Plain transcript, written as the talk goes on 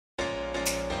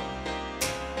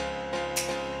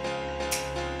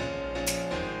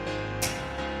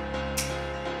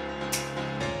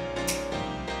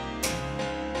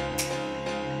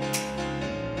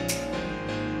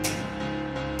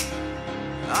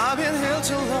I've been held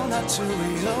too long not to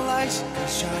realize the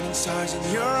shining stars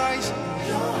in your eyes.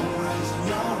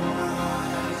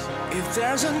 If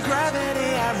there's no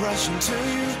gravity, I rush into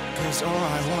you, cause all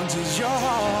I want is your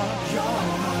heart. Your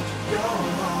heart, your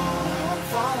heart,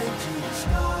 falling to the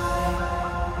sky.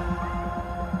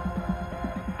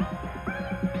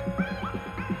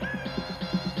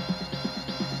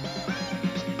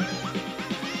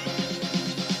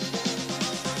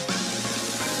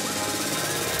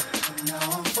 Now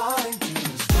I'm falling to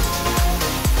the sky.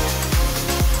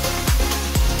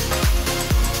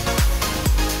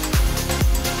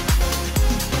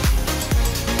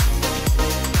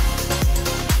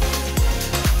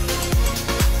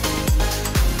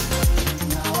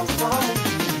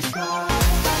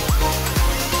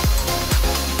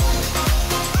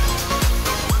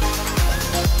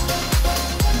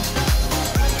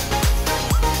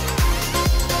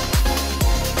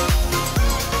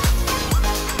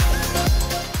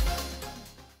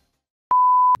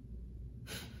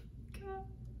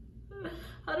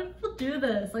 How do people do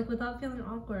this, like, without feeling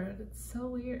awkward? It's so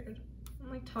weird. I'm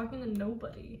like talking to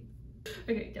nobody.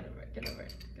 Okay, get over it, get over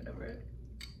it, get over it.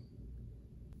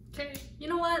 Okay, you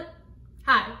know what?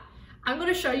 Hi, I'm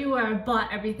gonna show you where I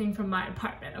bought everything from my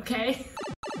apartment, okay?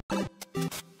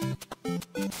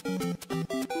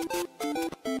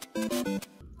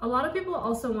 A lot of people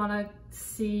also want to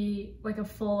see like a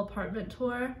full apartment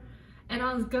tour, and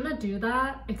I was gonna do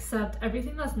that, except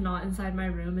everything that's not inside my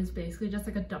room is basically just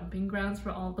like a dumping grounds for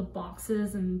all the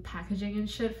boxes and packaging and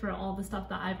shit for all the stuff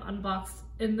that I've unboxed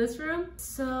in this room.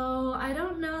 So I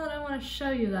don't know that I want to show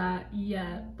you that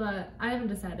yet, but I haven't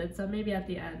decided, so maybe at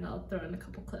the end I'll throw in a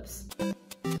couple clips.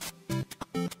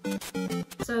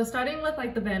 So starting with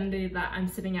like the vanity that I'm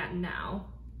sitting at now,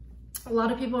 a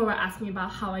lot of people were asking about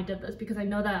how I did this, because I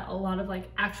know that a lot of like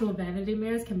actual vanity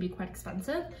mirrors can be quite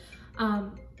expensive.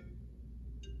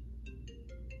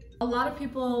 A lot of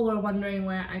people were wondering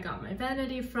where I got my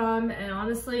vanity from, and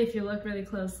honestly, if you look really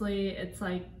closely, it's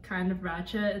like kind of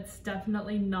ratchet. It's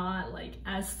definitely not like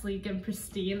as sleek and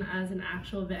pristine as an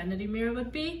actual vanity mirror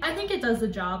would be. I think it does the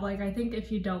job. Like, I think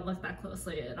if you don't look that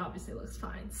closely, it obviously looks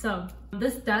fine. So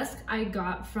this desk I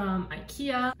got from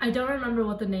IKEA. I don't remember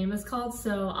what the name is called,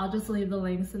 so I'll just leave the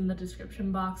links in the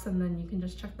description box and then you can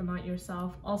just check them out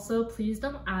yourself. Also, please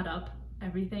don't add up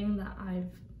everything that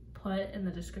I've put in the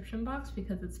description box,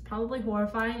 because it's probably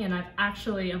horrifying and I've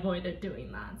actually avoided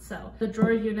doing that. So the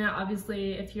drawer unit,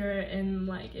 obviously, if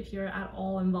you're at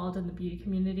all involved in the beauty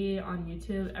community on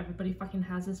YouTube, everybody fucking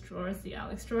has this drawers, the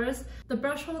Alex drawers. The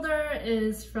brush holder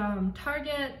is from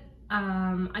Target.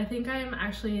 I think I'm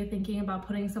actually thinking about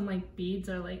putting some like beads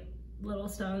or like little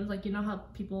stones, like, you know how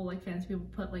people, like fancy people,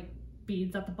 put like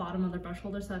beads at the bottom of their brush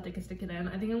holder so that they can stick it in.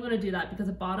 I think I'm gonna do that because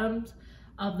the bottoms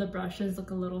of the brushes look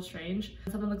a little strange.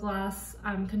 Some of the glass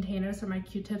containers for my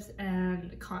Q-tips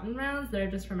and cotton rounds,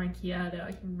 they're just from IKEA. They're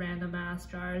like random ass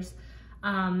jars.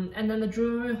 And then the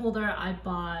jewelry holder I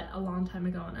bought a long time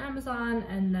ago on Amazon,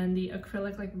 and then the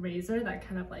acrylic like razor that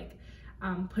kind of like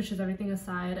pushes everything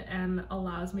aside and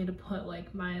allows me to put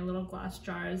like my little glass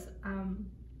jars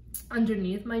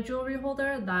underneath my jewelry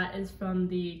holder. That is from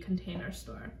the Container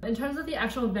Store. In terms of the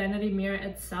actual vanity mirror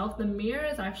itself, the mirror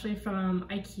is actually from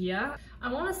IKEA.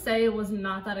 I want to say it was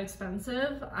not that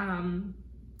expensive,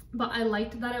 but I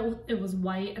liked that it was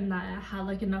white and that it had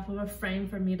like enough of a frame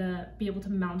for me to be able to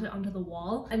mount it onto the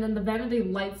wall. And then the vanity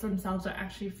lights themselves are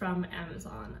actually from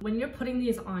Amazon. When you're putting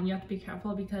these on, you have to be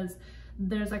careful because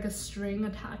there's like a string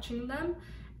attaching them,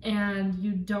 and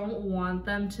you don't want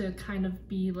them to kind of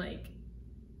be like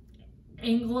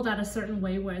angled at a certain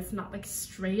way where it's not like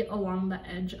straight along the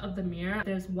edge of the mirror.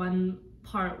 There's one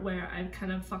part where I've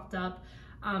kind of fucked up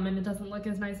and it doesn't look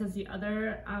as nice as the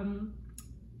other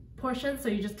portion, so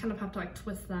you just kind of have to like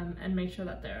twist them and make sure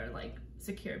that they're like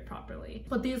secured properly.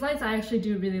 But these lights I actually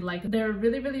do really like. They're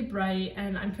really bright,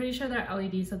 and I'm pretty sure they're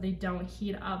LED so they don't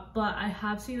heat up, but I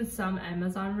have seen some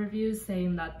Amazon reviews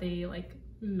saying that they like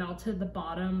melted the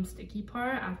bottom sticky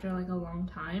part after like a long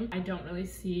time. I don't really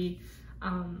see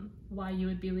why you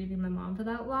would be leaving them on for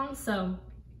that long. So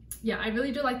yeah, I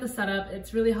really do like the setup.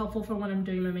 It's really helpful for when I'm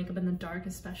doing my makeup in the dark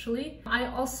especially. I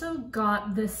also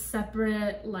got this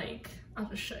separate, like, I'll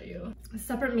just show you, a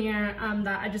separate mirror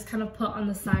that I just kind of put on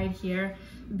the side here,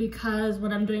 because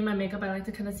when I'm doing my makeup I like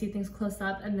to kind of see things close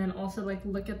up and then also like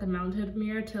look at the mounted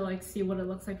mirror to like see what it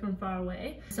looks like from far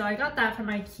away. So I got that from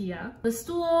IKEA. The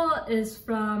stool is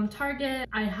from Target.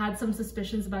 I had some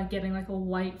suspicions about getting like a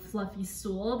white fluffy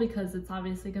stool because it's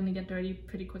obviously going to get dirty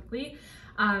pretty quickly.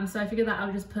 So I figured that I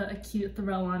would just put a cute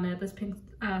throw on it, this pink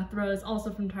throws,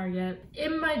 also from Target.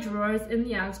 In my drawers, in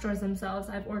the Alex drawers themselves,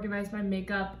 I've organized my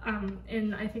makeup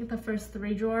in I think the first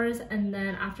 3 drawers, and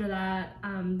then after that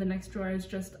the next drawer is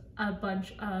just a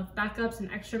bunch of backups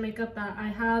and extra makeup that I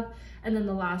have, and then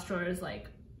the last drawer is like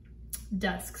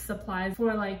desk supplies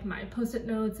for like my post-it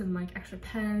notes and like extra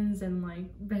pens and like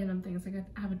random things. Like I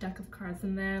have a deck of cards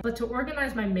in there. But to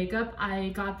organize my makeup, I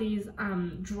got these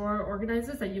drawer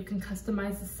organizers that you can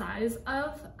customize the size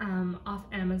of off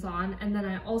Amazon, and then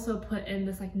I also put in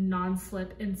this like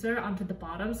non-slip insert onto the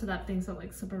bottom so that things don't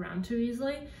like slip around too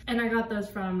easily, and I got those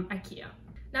from IKEA.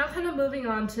 Now kind of moving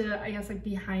on to, I guess, like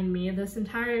behind me, this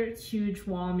entire huge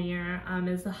wall mirror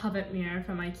is the Hobbit mirror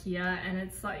from IKEA, and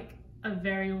it's like a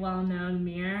very well-known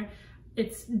mirror.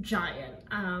 It's giant.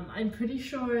 I'm pretty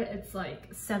sure it's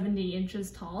like 70 inches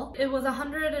tall. It was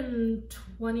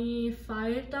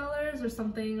 $125 or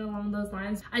something along those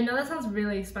lines. I know that sounds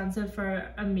really expensive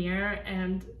for a mirror,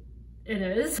 and it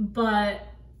is, but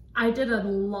I did a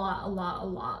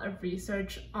lot of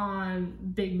research on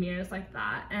big mirrors like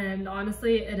that, and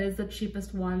honestly it is the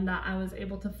cheapest one that I was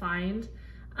able to find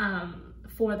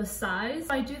for the size.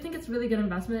 I do think it's a really good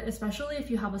investment, especially if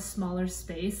you have a smaller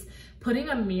space. Putting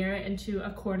a mirror into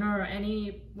a corner or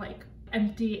any like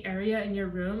empty area in your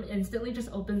room instantly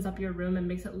just opens up your room and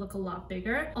makes it look a lot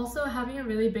bigger. Also, having a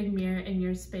really big mirror in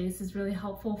your space is really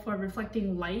helpful for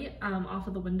reflecting light off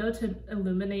of the window to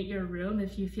illuminate your room.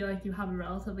 If you feel like you have a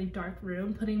relatively dark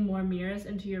room, putting more mirrors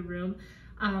into your room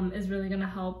is really going to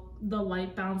help the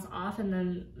light bounce off and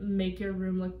then make your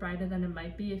room look brighter than it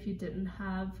might be if you didn't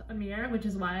have a mirror, which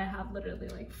is why I have literally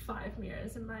like 5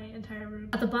 mirrors in my entire room.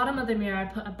 At the bottom of the mirror, I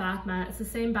put a bath mat. It's the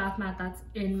same bath mat that's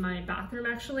in my bathroom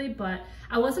actually, but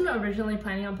I wasn't originally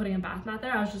planning on putting a bath mat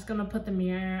there. I was just gonna put the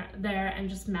mirror there and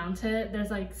just mount it.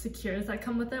 There's like secures that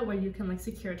come with it where you can like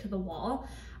secure it to the wall.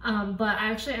 But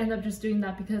I actually ended up just doing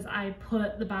that because I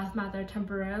put the bath mat there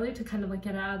temporarily to kind of like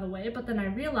get it out of the way, but then I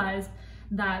realized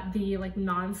that the like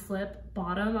non-slip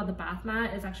bottom of the bath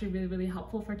mat is actually really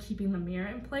helpful for keeping the mirror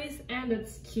in place, and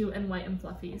it's cute and white and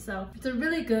fluffy. So it's a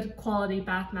really good quality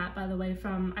bath mat, by the way,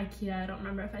 from IKEA. I don't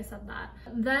remember if I said that.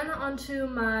 Then onto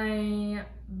my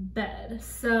bed.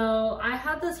 So I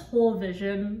had this whole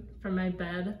vision for my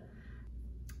bed.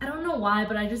 I don't know why,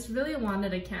 but I just really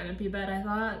wanted a canopy bed. I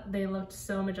thought they looked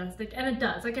so majestic, and it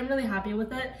does. Like, I'm really happy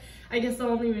with it. I guess the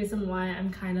only reason why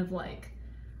I'm kind of like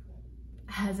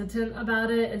hesitant about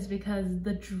it is because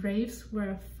the drapes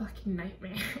were a fucking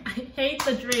nightmare. I hate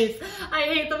the drapes. I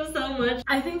hate them so much.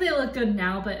 I think they look good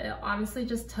now, but it honestly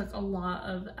just took a lot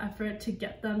of effort to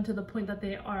get them to the point that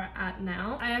they are at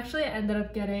now. I actually ended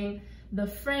up getting the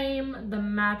frame, the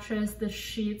mattress, the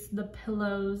sheets, the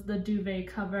pillows, the duvet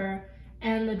cover,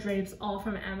 and the drapes all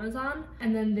from Amazon,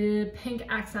 and then the pink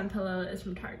accent pillow is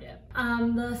from Target.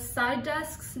 The side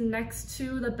desks next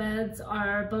to the beds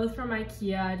are both from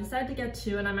IKEA. I decided to get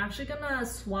 2, and I'm actually gonna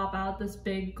swap out this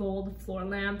big gold floor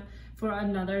lamp for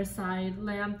another side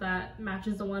lamp that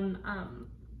matches the one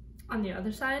on the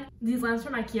other side. These lamps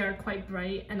from IKEA are quite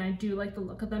bright, and I do like the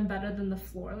look of them better than the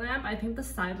floor lamp. I think the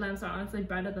side lamps are honestly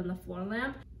brighter than the floor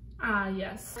lamp.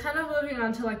 Yes. Kind of moving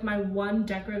on to like my one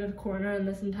decorative corner in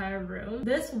this entire room.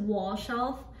 This wall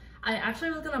shelf, I actually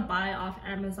was gonna buy off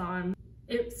Amazon.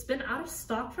 It's been out of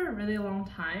stock for a really long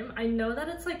time. I know that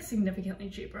it's like significantly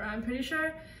cheaper. I'm pretty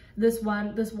sure this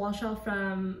wall shelf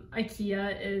from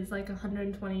IKEA is like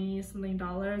 $120 something.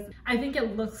 I think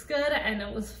it looks good and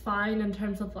it was fine in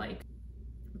terms of like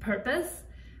purpose,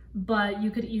 but you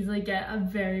could easily get a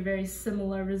very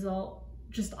similar result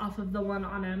just off of the one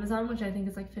on Amazon, which I think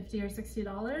is like $50 or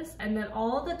 $60. And then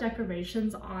all of the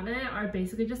decorations on it are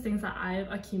basically just things that I've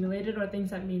accumulated or things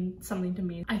that mean something to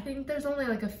me. I think there's only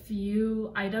like a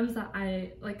few items that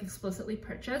I like explicitly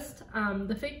purchased.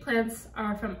 The fake plants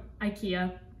are from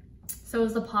IKEA, so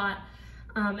is the pot,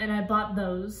 and I bought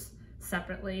those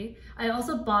separately. I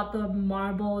also bought the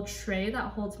marble tray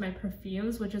that holds my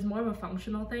perfumes, which is more of a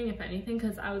functional thing, if anything,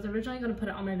 because I was originally going to put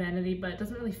it on my vanity, but it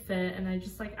doesn't really fit, and I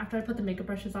just like, after I put the makeup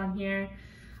brushes on here,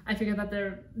 I figured that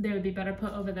they would be better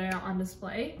put over there on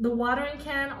display. The watering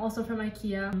can, also from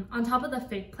IKEA. On top of the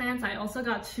fake plants, I also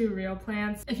got 2 real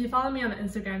plants. If you follow me on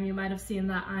Instagram, you might have seen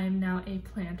that I'm now a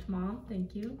plant mom.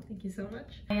 Thank you so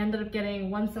much. I ended up getting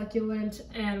 1 succulent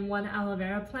and 1 aloe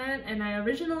vera plant, and I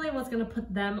originally was gonna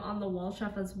put them on the wall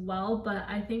shelf as well, but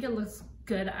I think it looks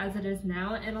good as it is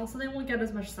now, and also they won't get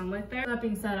as much sunlight there. That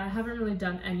being said, I haven't really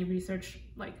done any research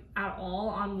like at all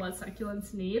on what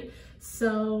succulents need,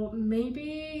 so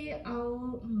maybe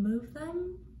I'll move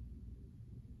them.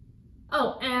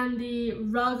 Oh, and the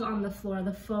rug on the floor,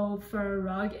 the faux fur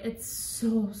rug, it's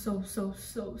so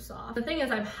soft. The thing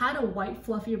is, I've had a white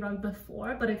fluffy rug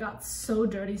before, but it got so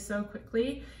dirty so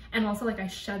quickly. And also, like, I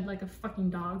shed like a fucking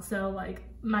dog, so like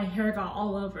my hair got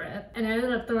all over it. And I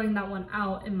ended up throwing that one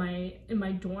out in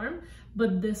my dorm.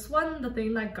 But this one, the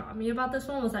thing that got me about this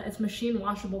one was that it's machine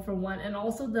washable for one, and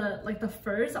also the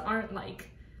furs aren't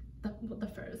like the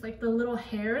furs, like the little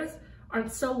hairs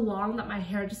aren't so long that my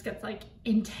hair just gets like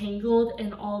entangled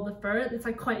in all the fur. It's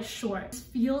like quite short. It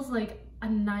feels like a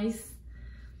nice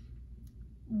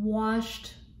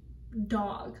washed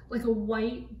dog, like a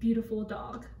white beautiful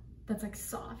dog that's like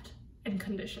soft and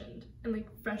conditioned and like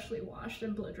freshly washed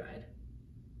and blow dried.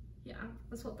 Yeah,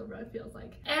 that's what the rug feels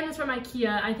like. And it's from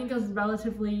IKEA. I think it was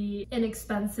relatively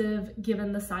inexpensive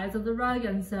given the size of the rug,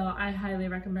 and so I highly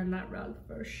recommend that rug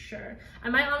for sure. I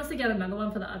might honestly get another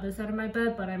one for the other side of my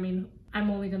bed, but I mean, I'm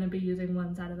only going to be using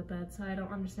one side of the bed, so I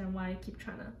don't understand why I keep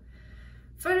trying to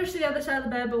furnish the other side of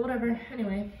the bed, but whatever.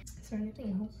 Anyway, is there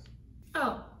anything else?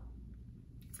 Oh,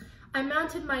 I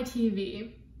mounted my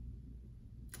TV.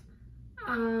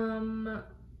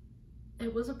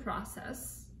 It was a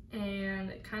process. And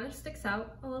it kind of sticks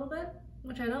out a little bit,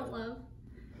 which I don't love.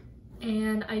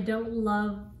 And I don't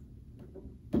love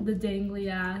the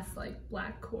dangly ass like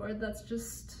black cord that's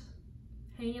just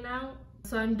hanging out.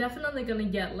 So I'm definitely gonna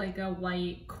get like a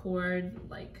white cord,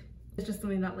 like it's just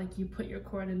something that like you put your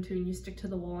cord into and you stick to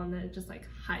the wall and then it just like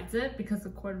hides it because the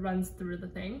cord runs through the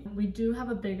thing. We do have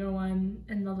a bigger one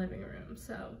in the living room,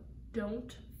 so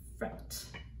don't fret.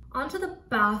 Onto the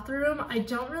bathroom. I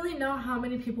don't really know how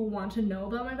many people want to know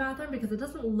about my bathroom because it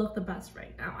doesn't look the best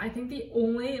right now. I think the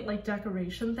only like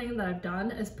decoration thing that I've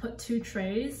done is put 2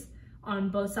 trays on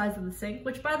both sides of the sink,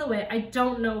 which by the way, I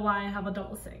don't know why I have a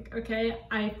double sink, okay?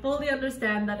 I fully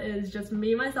understand that it is just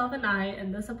me, myself, and I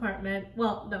in this apartment.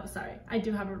 Well, no, sorry. I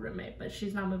do have a roommate, but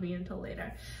she's not moving until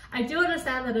later. I do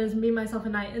understand that it is me, myself,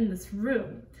 and I in this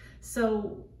room.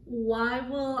 So why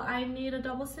will I need a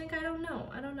double sink? I don't know.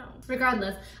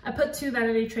 Regardless, I put 2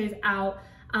 vanity trays out,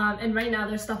 and right now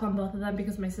there's stuff on both of them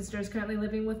because my sister is currently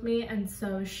living with me, and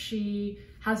so she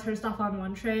has her stuff on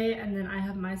one tray and then I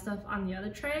have my stuff on the other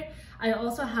tray. I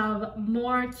also have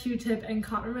more Q-tip and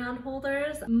cotton round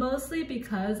holders, mostly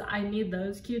because I need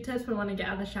those Q-tips for when I get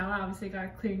out of the shower. Obviously you gotta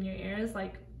clean your ears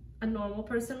like a normal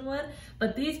person would,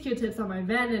 but these Q-tips on my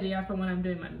vanity are for when I'm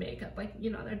doing my makeup. Like, you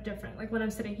know, they're different. Like when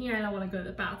I'm sitting here, I don't want to go to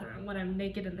the bathroom. When I'm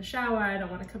naked in the shower, I don't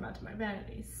want to come out to my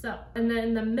vanity. So, and then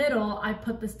in the middle, I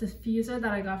put this diffuser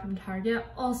that I got from Target.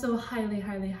 Also highly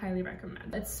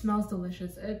recommend. It smells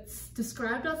delicious. It's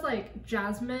described as like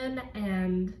jasmine,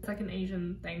 and it's like an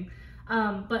Asian thing.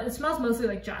 But it smells mostly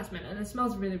like jasmine and it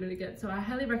smells really good. So I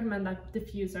highly recommend that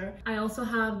diffuser. I also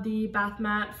have the bath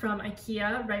mat from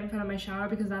IKEA right in front of my shower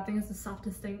because that thing is the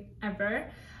softest thing ever.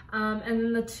 And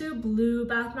then the 2 blue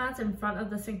bath mats in front of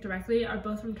the sink directly are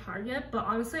both from Target, but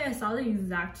honestly I saw the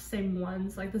exact same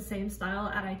ones, like the same style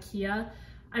at IKEA.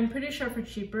 I'm pretty sure for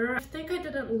cheaper. I think I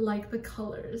didn't like the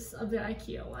colors of the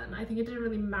IKEA one. I think it didn't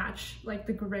really match like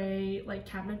the gray like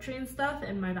cabinetry and stuff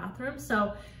in my bathroom.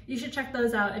 So you should check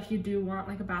those out if you do want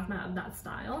like a bath mat of that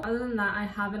style. Other than that, I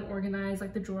haven't organized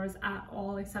like the drawers at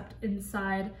all except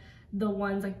inside the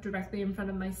ones like directly in front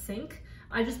of my sink.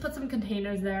 I just put some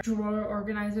containers there, drawer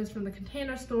organizers from the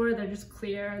Container Store. They're just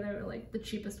clear. They were like the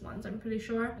cheapest ones, I'm pretty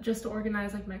sure. Just to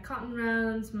organize like my cotton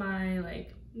rounds, my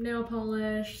like nail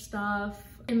polish stuff.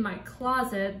 In my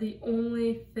closet, the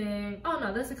only thing, oh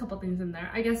no, there's a couple things in there.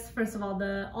 I guess first of all,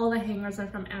 all the hangers are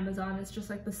from Amazon. It's just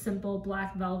like the simple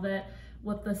black velvet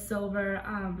with the silver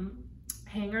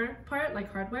hanger part,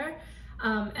 like hardware.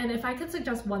 And if I could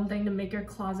suggest one thing to make your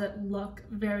closet look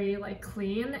very like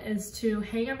clean is to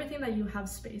hang everything that you have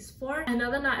space for. I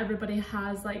know that not everybody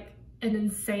has like an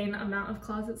insane amount of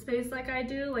closet space like I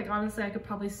do. Like honestly, I could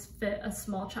probably fit a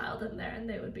small child in there and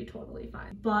they would be totally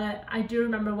fine. But I do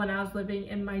remember when I was living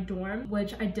in my dorm,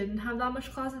 which I didn't have that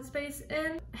much closet space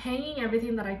in, hanging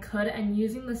everything that I could and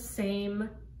using the same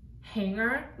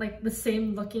hanger, like the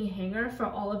same looking hanger for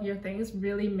all of your things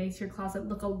really makes your closet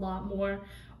look a lot more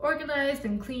organized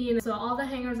and clean. So all the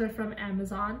hangers are from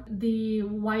Amazon. The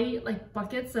white like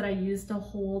buckets that I use to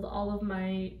hold all of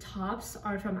my tops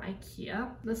are from IKEA.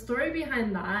 The story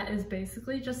behind that is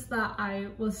basically just that I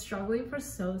was struggling for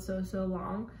so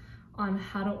long on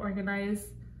how to organize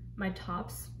my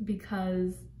tops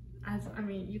because, as I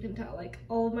mean, you can tell, like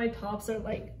all of my tops are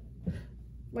like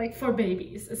for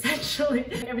babies, essentially.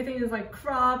 Everything is like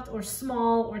cropped or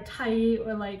small or tight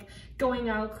or like going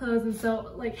out clothes, and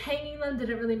so like hanging them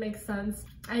didn't really make sense.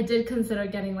 I did consider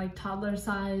getting like toddler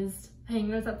sized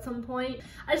hangers at some point.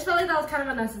 I just felt like that was kind of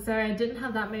unnecessary. I didn't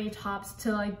have that many tops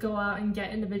to like go out and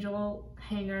get individual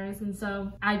hangers, and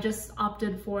so I just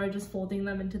opted for just folding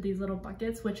them into these little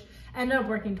buckets, which ended up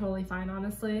working totally fine,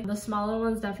 honestly. The smaller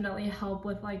ones definitely help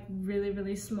with like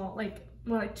really small, like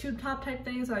more like tube top type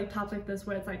things, or like tops like this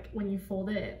where it's like when you fold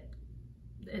it,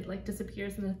 it like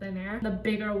disappears in the thin air. The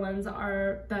bigger ones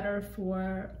are better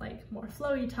for like more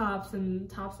flowy tops and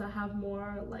tops that have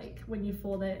more like when you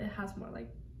fold it, it has more like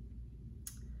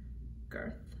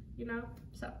girth, you know?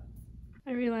 So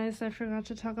I realized I forgot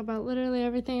to talk about literally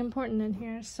everything important in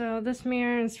here. So this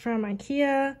mirror is from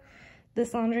IKEA.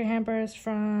 This laundry hamper is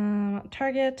from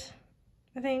Target,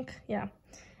 I think, yeah.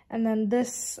 And then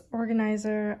this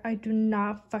organizer, I do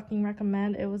not fucking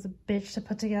recommend. It was a bitch to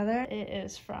put together. It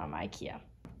is from IKEA.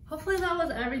 Hopefully that was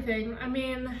everything. I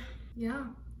mean, yeah,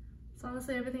 it's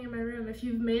honestly everything in my room. If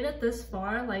you've made it this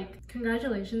far, like,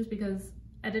 congratulations, because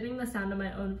editing the sound of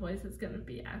my own voice is gonna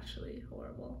be actually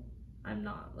horrible. I'm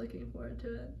not looking forward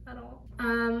to it at all.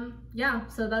 Yeah,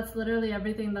 so that's literally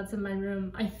everything that's in my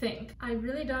room, I think. I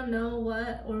really don't know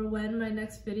what or when my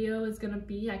next video is gonna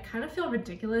be. I kind of feel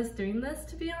ridiculous doing this,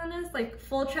 to be honest. Like,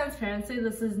 full transparency,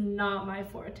 this is not my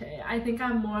forte. I think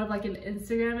I'm more of like an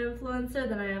Instagram influencer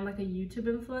than I am like a YouTube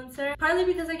influencer. Partly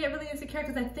because I get really insecure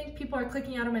because I think people are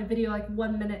clicking out of my video like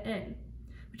 1 minute in,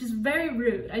 which is very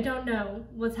rude. I don't know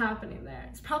what's happening there.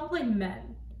 It's probably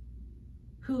men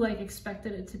who like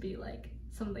expected it to be like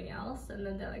something else, and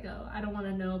then they're like, oh, I don't want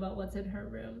to know about what's in her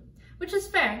room, which is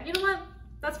fair. You know what?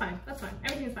 That's fine. That's fine.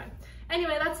 Everything's fine.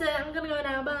 Anyway, that's it. I'm gonna go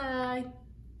now. Bye.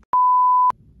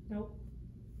 Nope.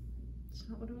 That's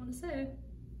not what I want to say.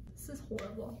 This is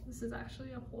horrible. This is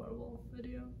actually a horrible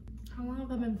video. How long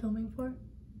have I been filming for?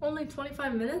 Only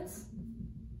 25 minutes?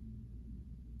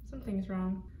 Something's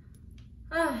wrong.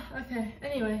 Okay.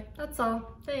 Anyway, that's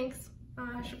all. Thanks.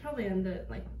 I should probably end it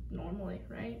like normally,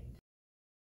 right?